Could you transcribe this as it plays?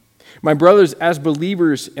My brothers, as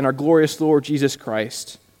believers in our glorious Lord Jesus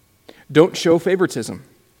Christ, don't show favoritism.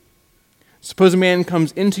 Suppose a man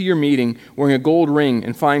comes into your meeting wearing a gold ring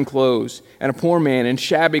and fine clothes, and a poor man in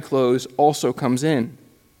shabby clothes also comes in.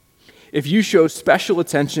 If you show special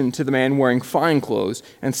attention to the man wearing fine clothes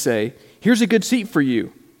and say, "Here's a good seat for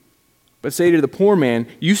you," but say to the poor man,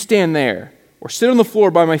 "You stand there," or "Sit on the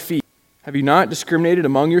floor by my feet," have you not discriminated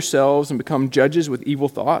among yourselves and become judges with evil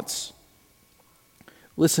thoughts?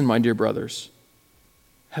 Listen, my dear brothers,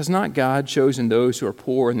 has not God chosen those who are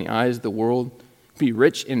poor in the eyes of the world to be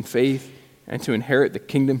rich in faith and to inherit the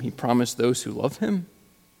kingdom he promised those who love him?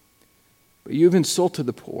 But you have insulted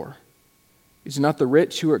the poor. Is it not the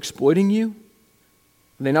rich who are exploiting you?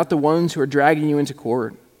 Are they not the ones who are dragging you into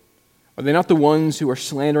court? Are they not the ones who are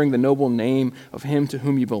slandering the noble name of him to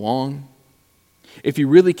whom you belong? If you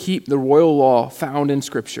really keep the royal law found in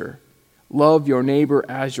Scripture, love your neighbor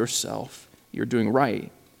as yourself, you're doing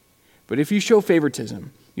right. But if you show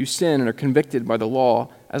favoritism, you sin and are convicted by the law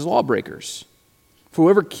as lawbreakers. For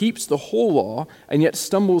whoever keeps the whole law and yet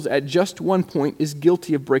stumbles at just one point is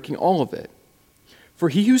guilty of breaking all of it. For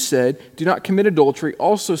he who said, "Do not commit adultery,"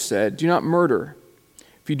 also said, "Do not murder."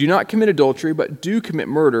 If you do not commit adultery but do commit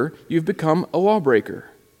murder, you've become a lawbreaker.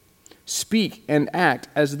 Speak and act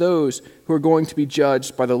as those who are going to be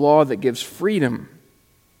judged by the law that gives freedom,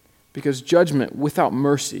 because judgment without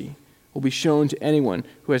mercy will be shown to anyone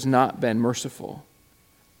who has not been merciful.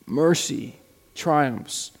 Mercy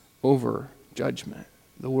triumphs over judgment.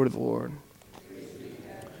 The word of the Lord.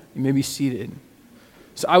 You may be seated.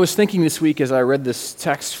 So I was thinking this week as I read this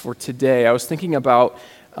text for today, I was thinking about,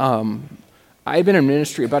 I've been in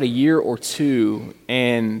ministry about a year or two,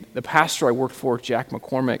 and the pastor I worked for, Jack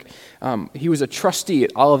McCormick, he was a trustee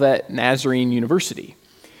at Olivet Nazarene University.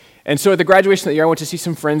 And so at the graduation of the year, I went to see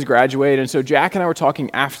some friends graduate, and so Jack and I were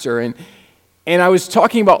talking after, and I was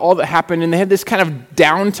talking about all that happened, and they had this kind of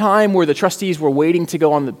downtime where the trustees were waiting to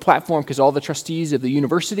go on the platform because all the trustees of the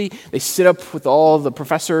university, they sit up with all the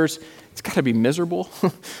professors. It's got to be miserable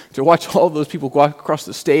to watch all those people go across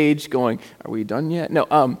the stage going, "Are we done yet?"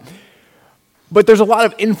 No. But there's a lot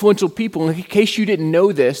of influential people. In case you didn't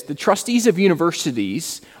know this, the trustees of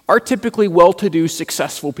universities are typically well-to-do,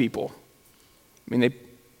 successful people. I mean,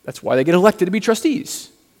 that's why they get elected to be trustees.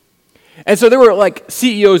 And so there were like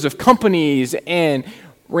CEOs of companies and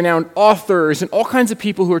renowned authors and all kinds of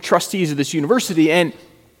people who are trustees of this university. And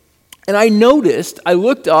I noticed, I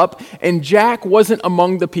looked up, and Jack wasn't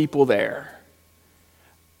among the people there.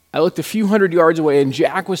 I looked a few hundred yards away, and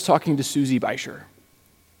Jack was talking to Susie Beischer.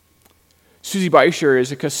 Susie Beischer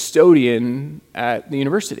is a custodian at the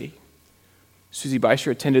university. Susie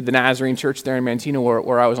Beischer attended the Nazarene Church there in Manteno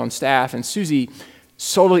where I was on staff, and Susie,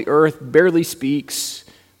 salt of the earth, barely speaks,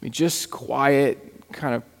 just quiet,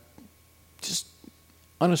 kind of just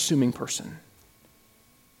unassuming person.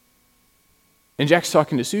 And Jack's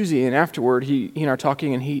talking to Susie, and afterward, he and I are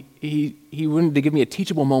talking, and he wanted to give me a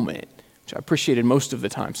teachable moment, which I appreciated most of the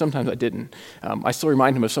time. Sometimes I didn't. I still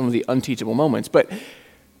remind him of some of the unteachable moments. But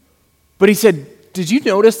he said, "Did you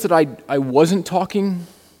notice that I wasn't talking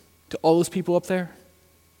to all those people up there?"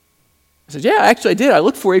 I said, "Yeah, actually I did. I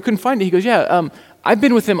looked for you, couldn't find it." He goes, "Yeah, I've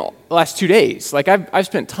been with them the last 2 days. Like I've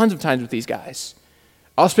spent tons of time with these guys.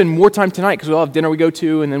 I'll spend more time tonight because we'll have dinner we go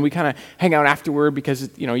to, and then we kind of hang out afterward because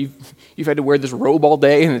you've had to wear this robe all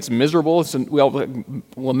day and it's miserable. So we all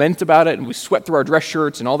lament about it and we sweat through our dress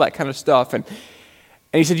shirts and all that kind of stuff." And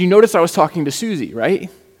he said, "You noticed I was talking to Susie, right?"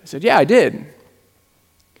 I said, "Yeah, I did."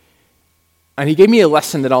 And he gave me a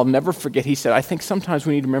lesson that I'll never forget. He said, "I think sometimes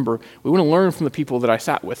we need to remember, we want to learn from the people that I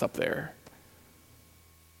sat with up there.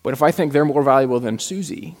 But if I think they're more valuable than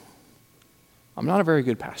Susie, I'm not a very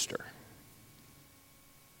good pastor."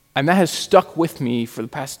 And that has stuck with me for the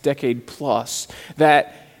past decade plus,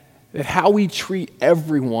 that how we treat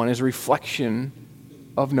everyone is a reflection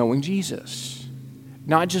of knowing Jesus.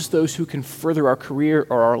 Not just those who can further our career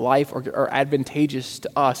or our life or are advantageous to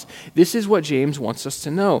us. This is what James wants us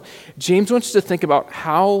to know. James wants us to think about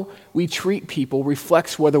how we treat people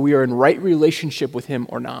reflects whether we are in right relationship with him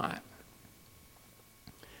or not.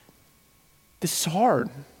 This is hard.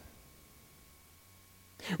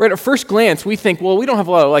 Right, at first glance, we think, well, we don't have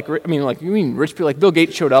a lot of, you mean rich people, like Bill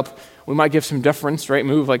Gates showed up, we might give some deference, right,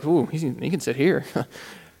 move like, ooh, he can sit here.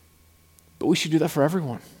 But we should do that for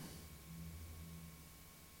everyone.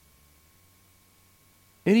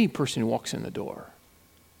 Any person who walks in the door,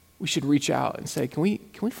 we should reach out and say, can we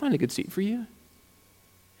find a good seat for you?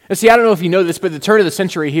 And see, I don't know if you know this, but the turn of the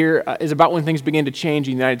century here is about when things began to change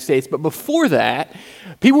in the United States. But before that,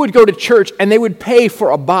 people would go to church and they would pay for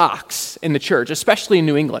a box in the church, especially in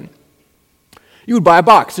New England. You would buy a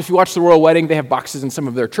box. If you watch the royal wedding, they have boxes in some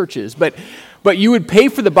of their churches. But you would pay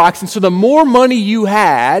for the box, and so the more money you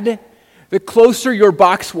had, the closer your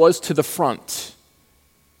box was to the front.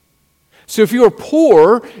 So if you were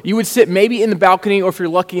poor, you would sit maybe in the balcony, or if you're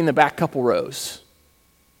lucky, in the back couple rows.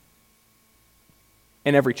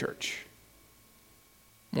 In every church.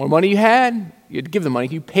 More money you had, you'd give the money.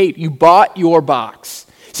 You paid. You bought your box.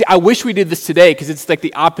 See, I wish we did this today because it's like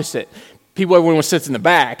the opposite. Everyone sits in the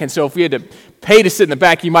back, and so if we had to pay to sit in the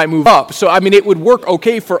back, you might move up. So, it would work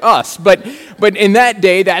okay for us. But in that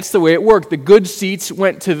day, that's the way it worked. The good seats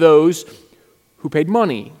went to those who paid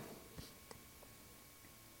money.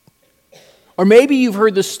 Or maybe you've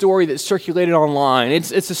heard this story that's circulated online.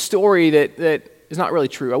 It's a story that is not really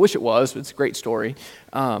true. I wish it was, but it's a great story.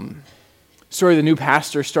 Story of the new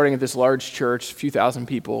pastor starting at this large church, a few thousand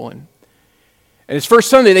people, and his first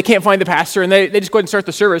Sunday, they can't find the pastor, and they just go ahead and start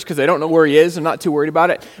the service because they don't know where he is. I'm not too worried about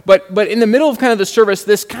it. But in the middle of kind of the service,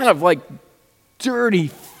 this kind of like dirty,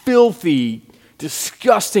 filthy,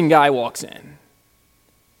 disgusting guy walks in.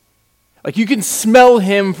 Like you can smell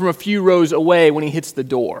him from a few rows away when he hits the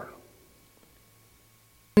door.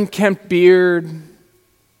 Unkempt beard,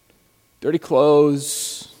 dirty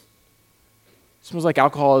clothes. Smells like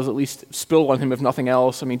alcohol is at least spilled on him, if nothing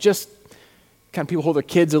else. Just kind of people hold their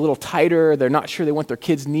kids a little tighter. They're not sure they want their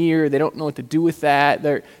kids near. They don't know what to do with that.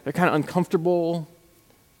 They're kind of uncomfortable.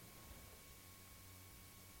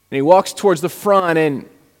 And he walks towards the front, and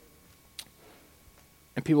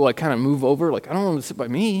people like kind of move over, like, I don't want him to sit by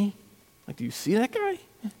me. Like, do you see that guy?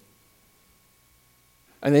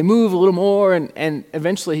 And they move a little more, and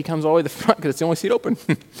eventually he comes all the way to the front because it's the only seat open.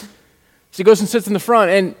 So he goes and sits in the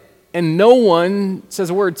front, and no one says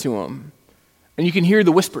a word to him. And you can hear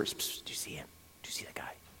the whispers. Psst, do you see him? Do you see that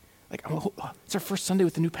guy? Like, it's our first Sunday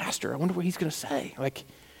with the new pastor. I wonder what he's going to say. Like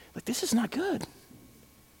this is not good.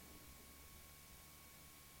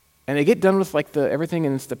 And they get done with everything,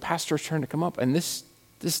 and it's the pastor's turn to come up. And this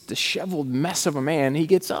disheveled mess of a man, he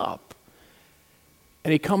gets up.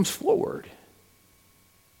 And he comes forward.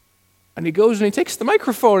 And he goes and he takes the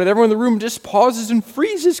microphone, and everyone in the room just pauses and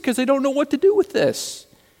freezes because they don't know what to do with this.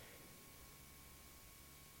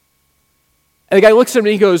 And the guy looks at him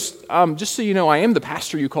and he goes, just so you know, I am the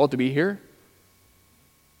pastor you called to be here.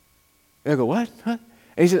 And I go, what? Huh?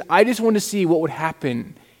 And he said, I just wanted to see what would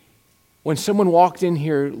happen when someone walked in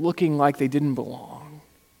here looking like they didn't belong.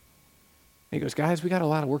 And he goes, guys, we got a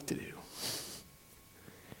lot of work to do.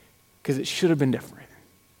 Because it should have been different.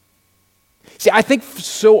 See, I think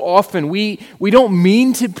so often we don't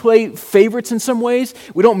mean to play favorites in some ways.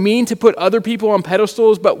 We don't mean to put other people on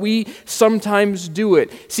pedestals, but we sometimes do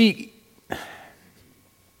it. See,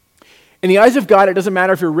 in the eyes of God, it doesn't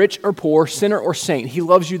matter if you're rich or poor, sinner or saint. He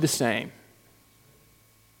loves you the same.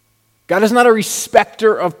 God is not a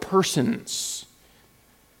respecter of persons.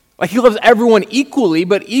 Like he loves everyone equally,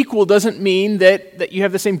 but equal doesn't mean that you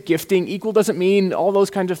have the same gifting. Equal doesn't mean all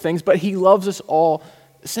those kinds of things, but he loves us all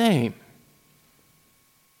the same.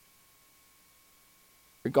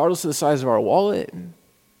 Regardless of the size of our wallet,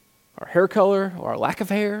 our hair color, or our lack of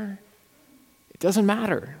hair, it doesn't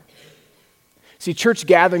matter. See, church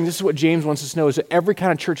gathering, this is what James wants us to know, is that every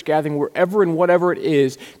kind of church gathering, wherever and whatever it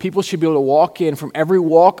is, people should be able to walk in from every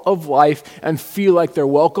walk of life and feel like they're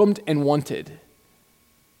welcomed and wanted.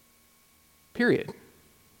 Period.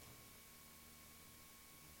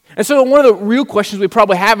 And so one of the real questions we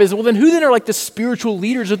probably have is, well, then who then are like the spiritual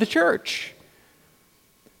leaders of the church?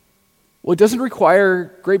 Well, it doesn't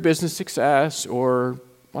require great business success or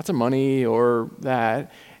lots of money or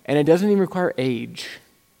that, and it doesn't even require age,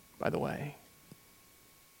 by the way.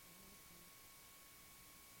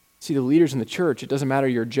 See, the leaders in the church, it doesn't matter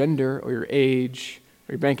your gender or your age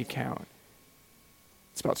or your bank account.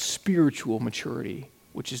 It's about spiritual maturity,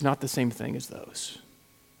 which is not the same thing as those.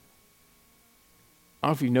 I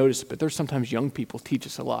don't know if you've noticed it, but there's sometimes young people teach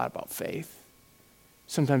us a lot about faith.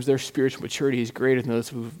 Sometimes their spiritual maturity is greater than those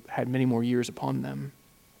who've had many more years upon them.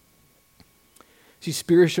 See,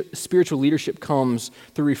 spiritual leadership comes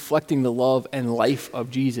through reflecting the love and life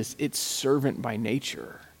of Jesus. It's servant by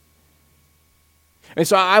nature. And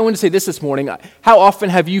so I want to say this morning. How often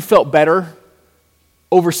have you felt better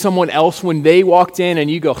over someone else when they walked in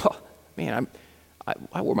and you go, oh, man,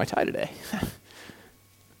 I wore my tie today.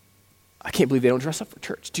 I can't believe they don't dress up for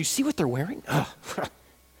church. Do you see what they're wearing?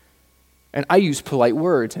 And I use polite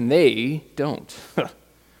words, and they don't.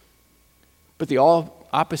 But the all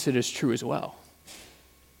opposite is true as well.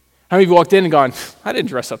 How many of you walked in and gone, I didn't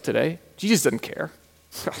dress up today. Jesus doesn't care.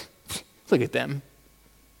 Look at them.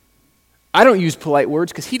 I don't use polite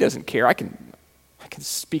words because he doesn't care. I can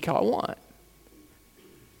speak how I want.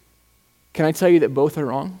 Can I tell you that both are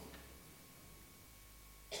wrong?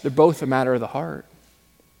 They're both a matter of the heart.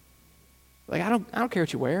 Like, I don't care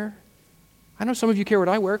what you wear. I know some of you care what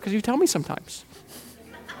I wear because you tell me sometimes.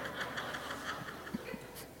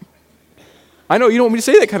 I know you don't want me to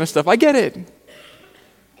say that kind of stuff. I get it.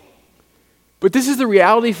 But this is the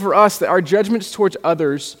reality for us, that our judgments towards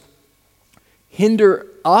others hinder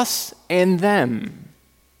us and them.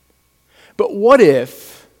 But what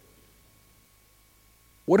if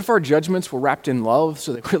our judgments were wrapped in love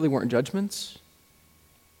so they really weren't judgments?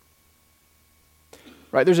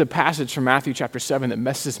 Right, there's a passage from Matthew chapter 7 that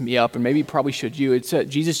messes me up, and maybe probably should you. It's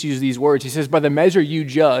Jesus used these words. He says, by the measure you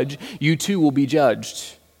judge, you too will be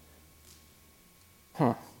judged.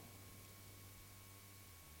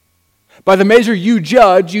 By the measure you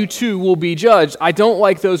judge, you too will be judged. I don't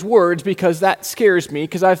like those words because that scares me,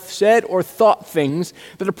 because I've said or thought things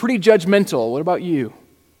that are pretty judgmental. What about you?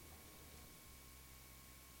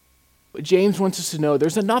 But James wants us to know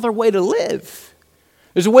there's another way to live.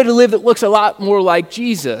 There's a way to live that looks a lot more like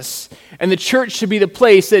Jesus. And the church should be the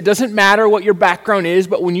place that it doesn't matter what your background is,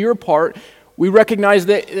 but when you're a part, we recognize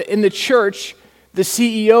that in the church, the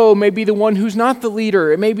CEO may be the one who's not the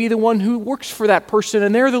leader. It may be the one who works for that person,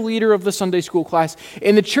 and they're the leader of the Sunday school class.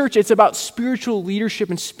 In the church, it's about spiritual leadership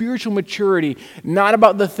and spiritual maturity, not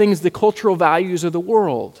about the things, the cultural values of the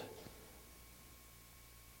world.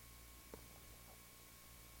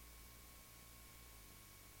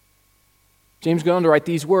 James goes on to write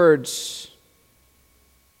these words.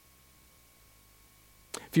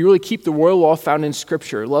 If you really keep the royal law found in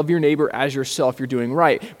Scripture, love your neighbor as yourself, you're doing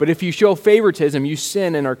right. But if you show favoritism, you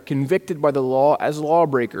sin and are convicted by the law as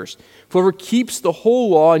lawbreakers. Whoever keeps the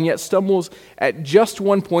whole law and yet stumbles at just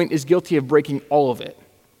one point is guilty of breaking all of it.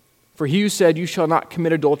 For he who said, you shall not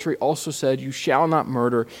commit adultery, also said, you shall not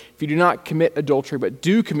murder. If you do not commit adultery but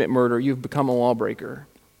do commit murder, you've become a lawbreaker.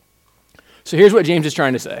 So here's what James is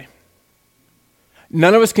trying to say.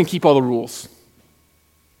 None of us can keep all the rules.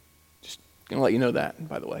 I'm going to let you know that,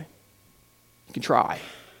 by the way. You can try.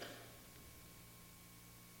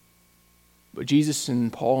 But Jesus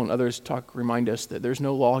and Paul and others remind us that there's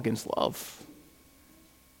no law against love.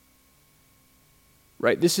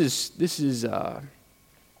 Right? This is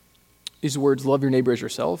these words, love your neighbor as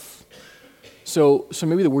yourself. So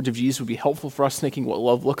maybe the words of Jesus would be helpful for us thinking what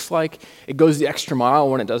love looks like. It goes the extra mile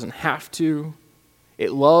when it doesn't have to.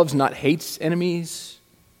 It loves, not hates enemies.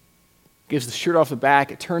 Gives the shirt off the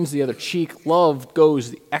back, it turns the other cheek. Love goes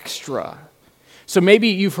the extra. So maybe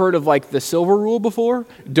you've heard of like the silver rule before.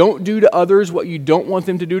 Don't do to others what you don't want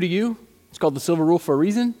them to do to you. It's called the silver rule for a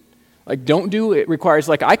reason. Like don't do, it requires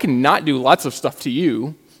like I can not do lots of stuff to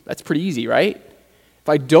you. That's pretty easy, right? If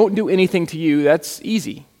I don't do anything to you, that's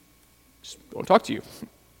easy. Just won't talk to you.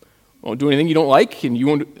 Won't do anything you don't like, and you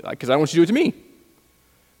won't, because I don't want you to do it to me.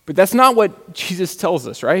 But that's not what Jesus tells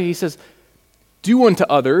us, right? He says, do unto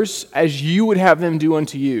others as you would have them do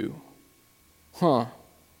unto you. I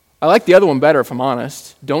like the other one better, if I'm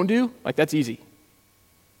honest. Don't do, like that's easy.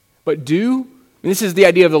 But do, and this is the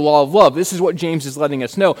idea of the law of love. This is what James is letting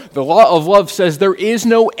us know. The law of love says there is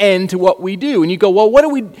no end to what we do. And you go, well,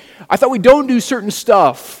 I thought we don't do certain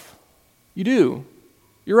stuff. You do.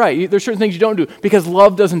 You're right. There's certain things you don't do because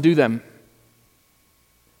love doesn't do them.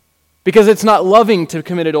 Because it's not loving to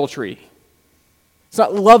commit adultery. It's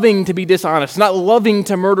not loving to be dishonest. It's not loving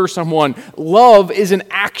to murder someone. Love is an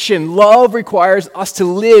action. Love requires us to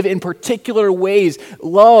live in particular ways.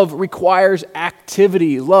 Love requires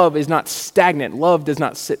activity. Love is not stagnant. Love does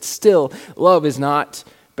not sit still. Love is not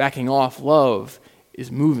backing off. Love is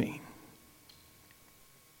moving.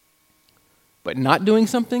 But not doing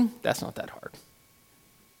something, that's not that hard.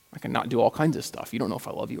 I can not do all kinds of stuff. You don't know if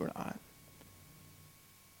I love you or not.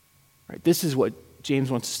 Right? This is what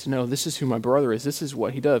James wants us to know. This is who my brother is. This is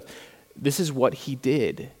what he does. This is what he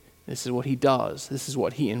did. This is what he does. This is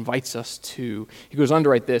what he invites us to. He goes on to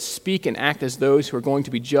write this, speak and act as those who are going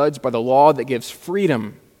to be judged by the law that gives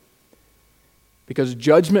freedom. Because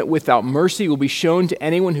judgment without mercy will be shown to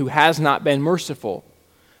anyone who has not been merciful.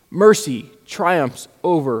 Mercy triumphs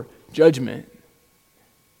over judgment.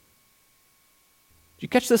 Did you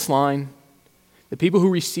catch this line? The people who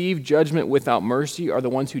receive judgment without mercy are the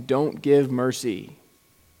ones who don't give mercy.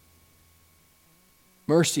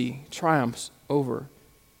 Mercy triumphs over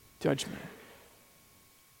judgment.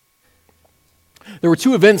 There were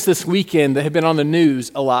two events this weekend that have been on the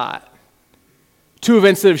news a lot. Two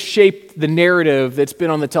events that have shaped the narrative that's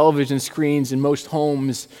been on the television screens in most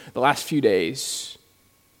homes the last few days.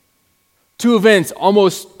 Two events,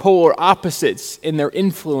 almost polar opposites in their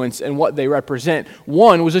influence and what they represent.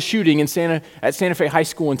 One was a shooting at Santa Fe High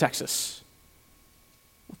School in Texas.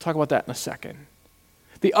 We'll talk about that in a second.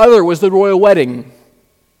 The other was the royal wedding.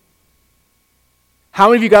 How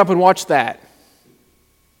many of you got up and watched that?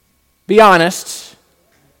 Be honest.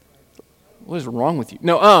 What is wrong with you?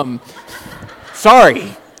 No,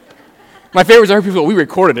 sorry. My favorite is I heard people go, we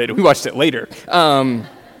recorded it, we watched it later. I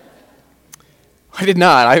did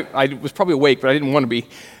not. I was probably awake, but I didn't want to be.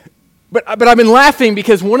 But I've been laughing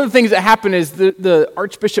because one of the things that happened is the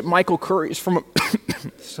Archbishop Michael Curry is from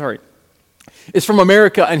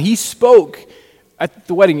America, and he spoke at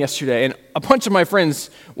the wedding yesterday, and a bunch of my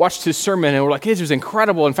friends watched his sermon and were like, "This was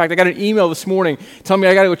incredible." In fact, I got an email this morning telling me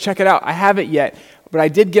I got to go check it out. I haven't yet, but I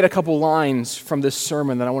did get a couple lines from this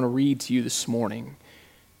sermon that I want to read to you this morning.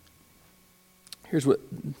 Here's what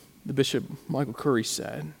the Bishop Michael Curry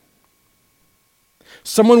said.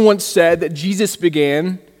 Someone once said that Jesus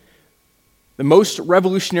began the most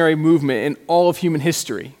revolutionary movement in all of human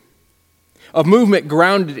history, a movement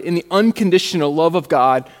grounded in the unconditional love of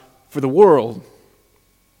God for the world.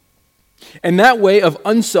 And that way of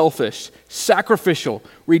unselfish, sacrificial,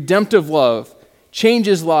 redemptive love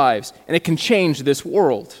changes lives, and it can change this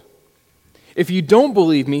world. If you don't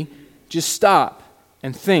believe me, just stop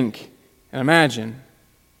and think and imagine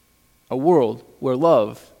a world where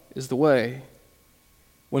love is the way.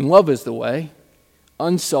 When love is the way,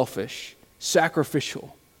 unselfish,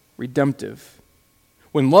 sacrificial, redemptive.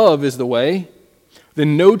 When love is the way,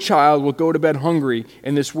 then no child will go to bed hungry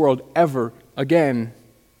in this world ever again.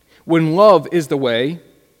 When love is the way,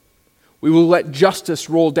 we will let justice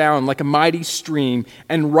roll down like a mighty stream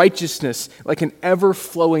and righteousness like an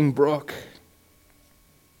ever-flowing brook.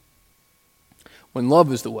 When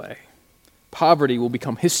love is the way, poverty will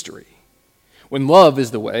become history. When love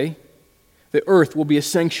is the way, the earth will be a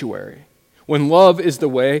sanctuary. When love is the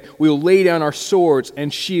way, we will lay down our swords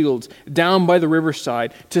and shields down by the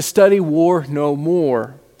riverside to study war no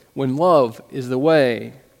more. When love is the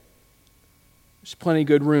way, there's plenty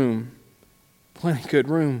good room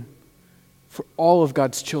for all of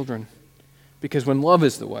God's children. Because when love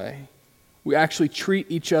is the way, we actually treat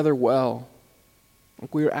each other well,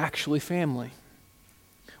 like we are actually family.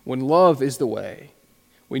 When love is the way,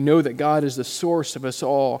 we know that God is the source of us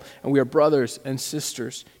all, and we are brothers and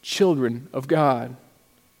sisters, children of God.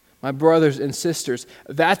 My brothers and sisters,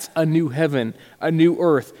 that's a new heaven, a new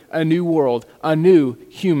earth, a new world, a new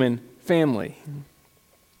human family.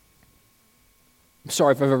 I'm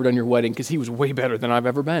sorry if I've ever done your wedding, because he was way better than I've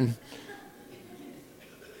ever been.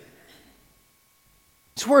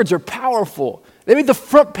 These words are powerful. They made the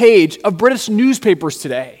front page of British newspapers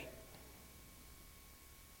today.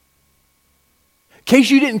 In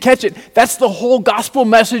case you didn't catch it, that's the whole gospel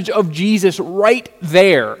message of Jesus right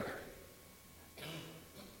there.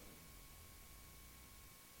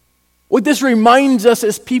 What this reminds us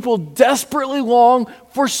is people desperately long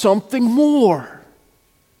for something more.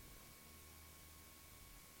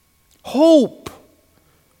 Hope,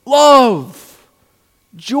 love,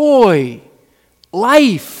 joy,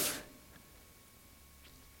 life.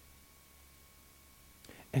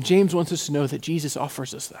 And James wants us to know that Jesus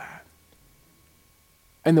offers us that.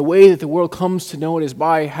 And the way that the world comes to know it is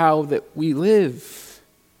by how that we live.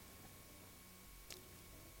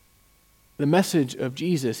 The message of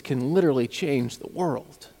Jesus can literally change the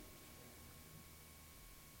world.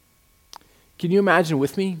 Can you imagine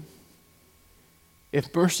with me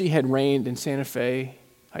if mercy had reigned in Santa Fe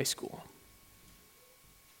High School?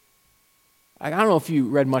 I don't know if you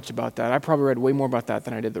read much about that. I probably read way more about that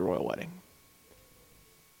than I did the royal wedding.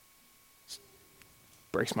 It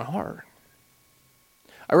breaks my heart.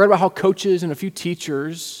 I read about how coaches and a few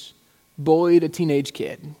teachers bullied a teenage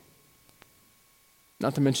kid,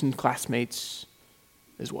 not to mention classmates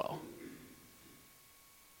as well.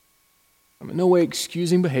 I'm in no way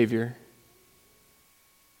excusing behavior,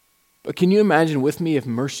 but can you imagine with me if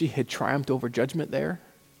mercy had triumphed over judgment there?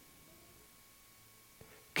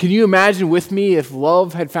 Can you imagine with me if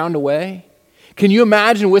love had found a way? Can you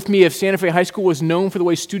imagine with me if Santa Fe High School was known for the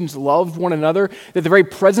way students loved one another, that the very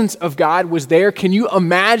presence of God was there? Can you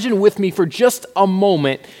imagine with me for just a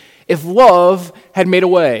moment if love had made a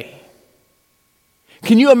way?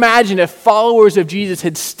 Can you imagine if followers of Jesus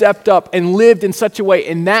had stepped up and lived in such a way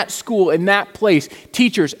in that school, in that place,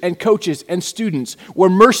 teachers and coaches and students, where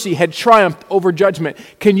mercy had triumphed over judgment?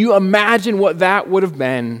 Can you imagine what that would have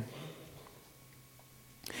been?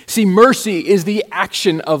 See, mercy is the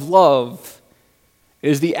action of love. It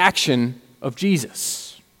is the action of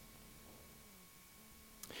Jesus.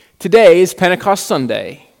 Today is Pentecost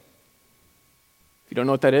Sunday. If you don't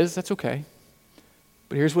know what that is, that's okay.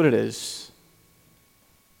 But here's what it is.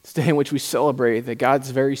 It's the day in which we celebrate that God's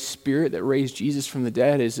very Spirit that raised Jesus from the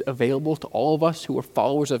dead is available to all of us who are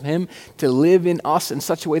followers of Him to live in us in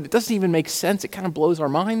such a way that doesn't even make sense. It kind of blows our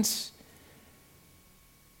minds.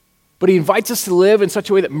 But he invites us to live in such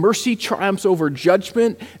a way that mercy triumphs over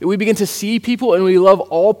judgment, that we begin to see people and we love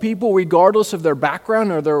all people regardless of their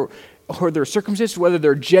background or their circumstances, whether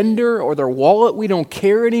their gender or their wallet. We don't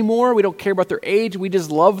care anymore. We don't care about their age. We just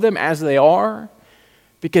love them as they are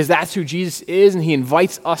because that's who Jesus is and he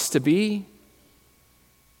invites us to be.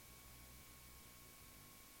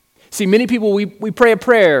 See, many people, we pray a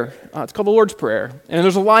prayer. It's called the Lord's Prayer. And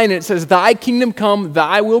there's a line in it that says, thy kingdom come,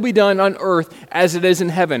 thy will be done on earth as it is in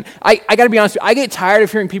heaven. I got to be honest with you, I get tired of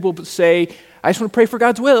hearing people say, I just want to pray for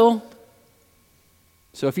God's will.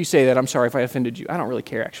 So if you say that, I'm sorry if I offended you. I don't really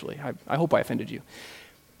care, actually. I hope I offended you.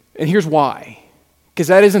 And here's why. Because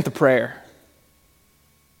that isn't the prayer.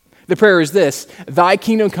 The prayer is this: thy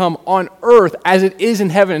kingdom come on earth as it is in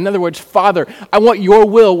heaven. In other words, Father, I want your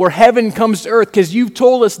will where heaven comes to earth because you've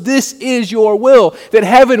told us this is your will, that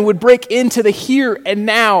heaven would break into the here and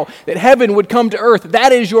now, that heaven would come to earth.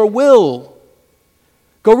 That is your will.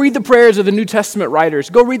 Go read the prayers of the New Testament writers.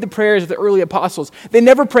 Go read the prayers of the early apostles. They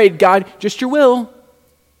never prayed, God, just your will.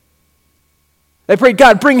 They prayed,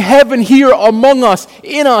 God, bring heaven here among us,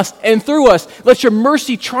 in us, and through us. Let your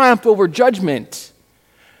mercy triumph over judgment.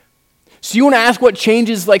 So you want to ask what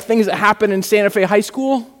changes like things that happen in Santa Fe High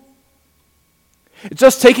School? It's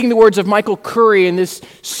just taking the words of Michael Curry in this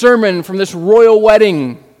sermon from this royal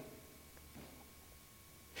wedding.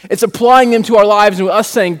 It's applying them to our lives and us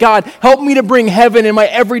saying, God, help me to bring heaven in my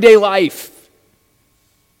everyday life.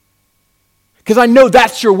 Because I know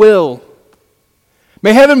that's your will.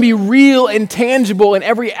 May heaven be real and tangible in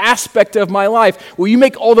every aspect of my life. Will you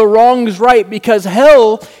make all the wrongs right? Because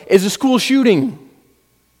hell is a school shooting.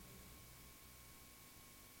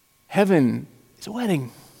 Heaven is a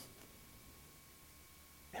wedding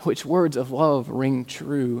in which words of love ring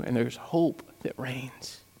true and there's hope that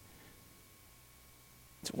reigns.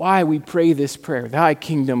 It's why we pray this prayer, thy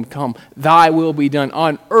kingdom come, thy will be done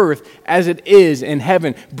on earth as it is in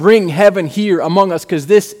heaven. Bring heaven here among us because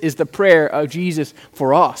this is the prayer of Jesus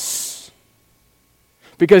for us.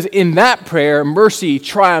 Because in that prayer, mercy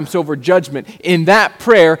triumphs over judgment. In that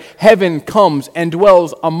prayer, heaven comes and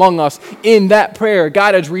dwells among us. In that prayer,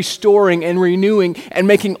 God is restoring and renewing and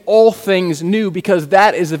making all things new because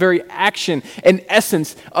that is the very action and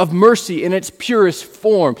essence of mercy in its purest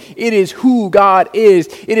form. It is who God is.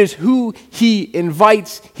 It is who he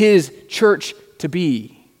invites his church to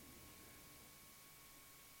be.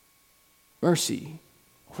 Mercy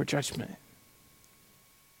over judgment.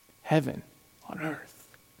 Heaven on earth.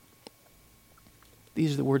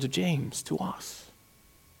 These are the words of James to us.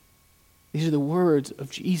 These are the words of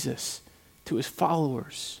Jesus to his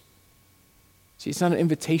followers. See, it's not an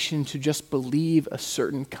invitation to just believe a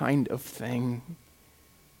certain kind of thing.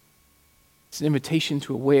 It's an invitation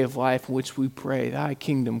to a way of life in which we pray, thy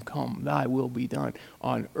kingdom come, thy will be done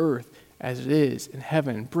on earth as it is in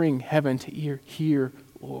heaven. Bring heaven to here,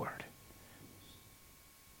 Lord.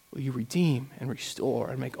 Will you redeem and restore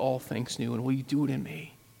and make all things new? And will you do it in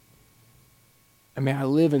me? And may I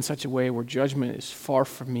live in such a way where judgment is far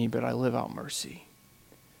from me, but I live out mercy.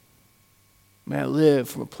 May I live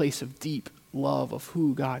from a place of deep love of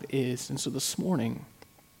who God is. And so this morning,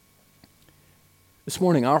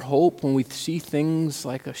 our hope when we see things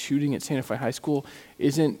like a shooting at Santa Fe High School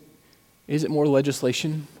is it more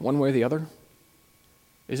legislation one way or the other?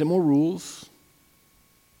 Is it more rules?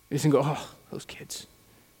 Isn't go, oh, those kids.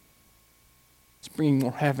 It's bringing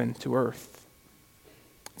more heaven to earth.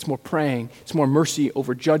 It's more praying. It's more mercy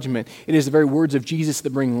over judgment. It is the very words of Jesus that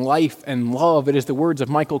bring life and love. It is the words of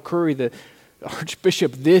Michael Curry, the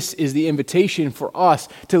Archbishop. This is the invitation for us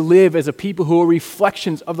to live as a people who are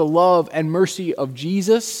reflections of the love and mercy of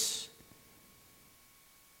Jesus.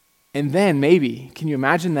 And then maybe, can you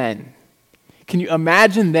imagine then? Can you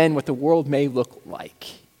imagine then what the world may look like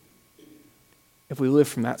if we live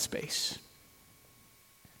from that space?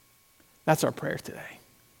 That's our prayer today.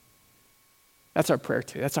 That's our prayer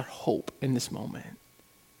today. That's our hope in this moment.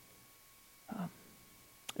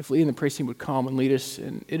 If Lee and the praise team would come and lead us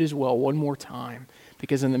in It Is Well one more time,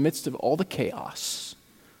 because in the midst of all the chaos,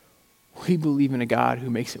 we believe in a God who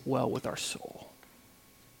makes it well with our soul.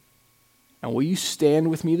 And will you stand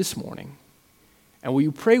with me this morning? And will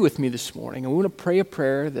you pray with me this morning? And we want to pray a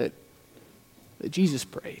prayer that Jesus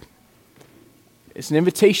prayed. It's an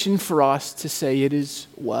invitation for us to say it is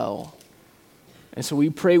well. And so will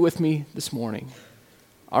you pray with me this morning?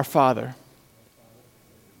 Our Father,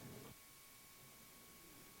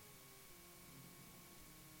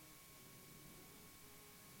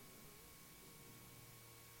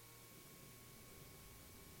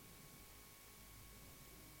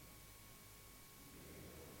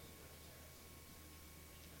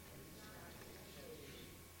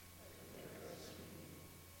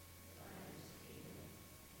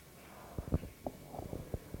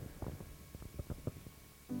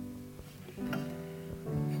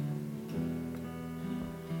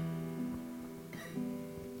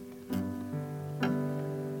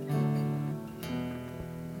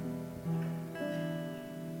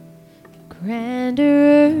 Grander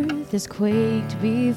earth is quaked before